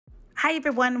Hi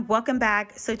everyone, welcome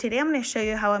back. So today I'm going to show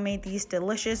you how I made these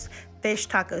delicious fish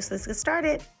tacos. Let's get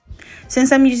started.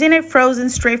 Since I'm using it frozen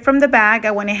straight from the bag,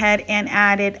 I went ahead and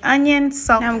added onion,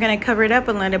 salt. Now I'm going to cover it up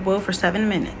and let it boil for 7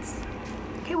 minutes.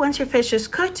 Okay, once your fish is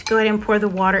cooked, go ahead and pour the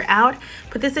water out.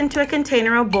 Put this into a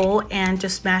container or bowl and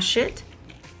just mash it.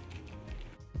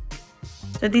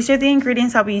 So these are the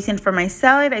ingredients I'll be using for my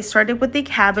salad. I started with the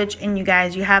cabbage, and you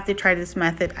guys, you have to try this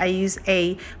method. I use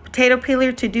a potato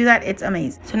peeler to do that. It's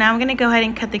amazing. So now I'm gonna go ahead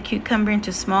and cut the cucumber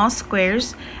into small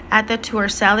squares, add that to our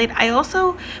salad. I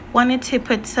also wanted to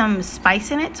put some spice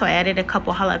in it, so I added a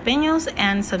couple jalapenos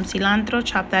and some cilantro,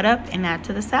 chop that up and add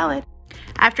to the salad.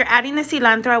 After adding the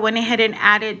cilantro, I went ahead and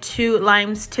added 2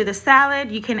 limes to the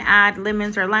salad. You can add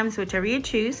lemons or limes, whichever you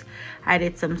choose. I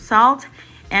added some salt.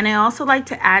 And I also like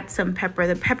to add some pepper.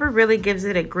 The pepper really gives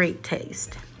it a great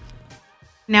taste.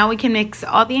 Now we can mix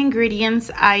all the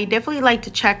ingredients. I definitely like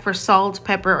to check for salt,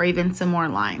 pepper, or even some more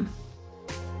lime.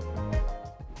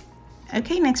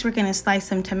 Okay, next we're gonna slice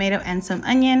some tomato and some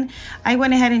onion. I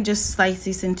went ahead and just sliced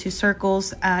these into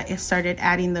circles. I started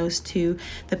adding those to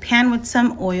the pan with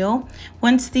some oil.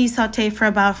 Once these saute for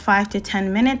about 5 to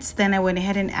 10 minutes, then I went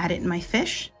ahead and added my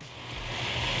fish.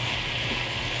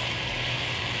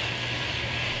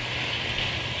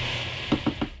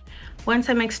 Once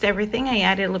I mixed everything, I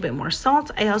added a little bit more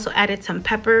salt. I also added some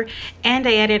pepper, and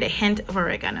I added a hint of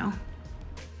oregano.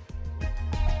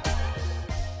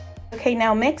 Okay,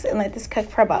 now mix and let this cook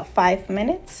for about 5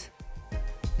 minutes.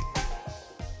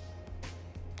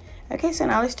 Okay, so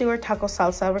now let's do our taco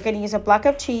salsa. We're gonna use a block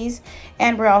of cheese,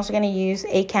 and we're also gonna use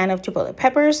a can of chipotle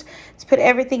peppers. Let's put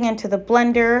everything into the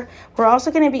blender. We're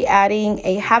also gonna be adding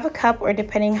a half a cup, or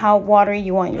depending how watery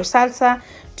you want your salsa,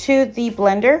 to the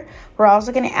blender. We're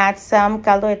also gonna add some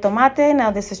caldo de tomate.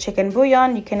 Now this is chicken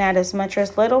bouillon. You can add as much or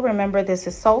as little. Remember, this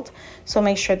is salt, so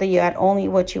make sure that you add only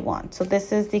what you want. So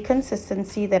this is the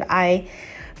consistency that I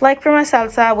like for my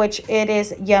salsa, which it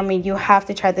is yummy. You have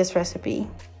to try this recipe.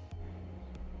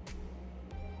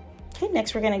 Okay,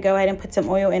 next we're gonna go ahead and put some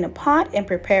oil in a pot and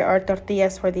prepare our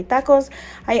tortillas for the tacos.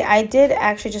 I did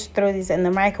actually just throw these in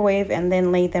the microwave and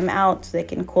then lay them out so they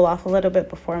can cool off a little bit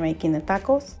before making the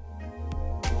tacos.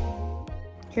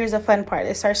 Here's a fun part.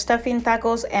 I start stuffing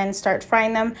tacos and start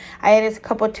frying them. I added a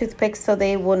couple of toothpicks so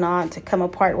they will not come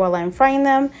apart while I'm frying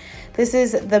them. This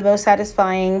is the most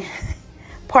satisfying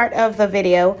part of the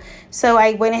video. So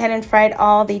I went ahead and fried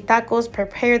all the tacos,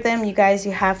 prepared them. You guys,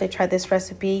 you have to try this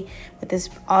recipe with this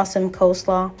awesome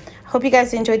coleslaw. Hope you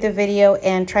guys enjoyed the video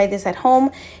and try this at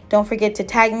home. Don't forget to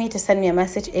tag me to send me a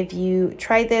message if you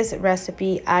try this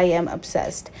recipe. I am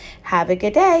obsessed. Have a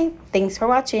good day. Thanks for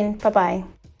watching. Bye-bye.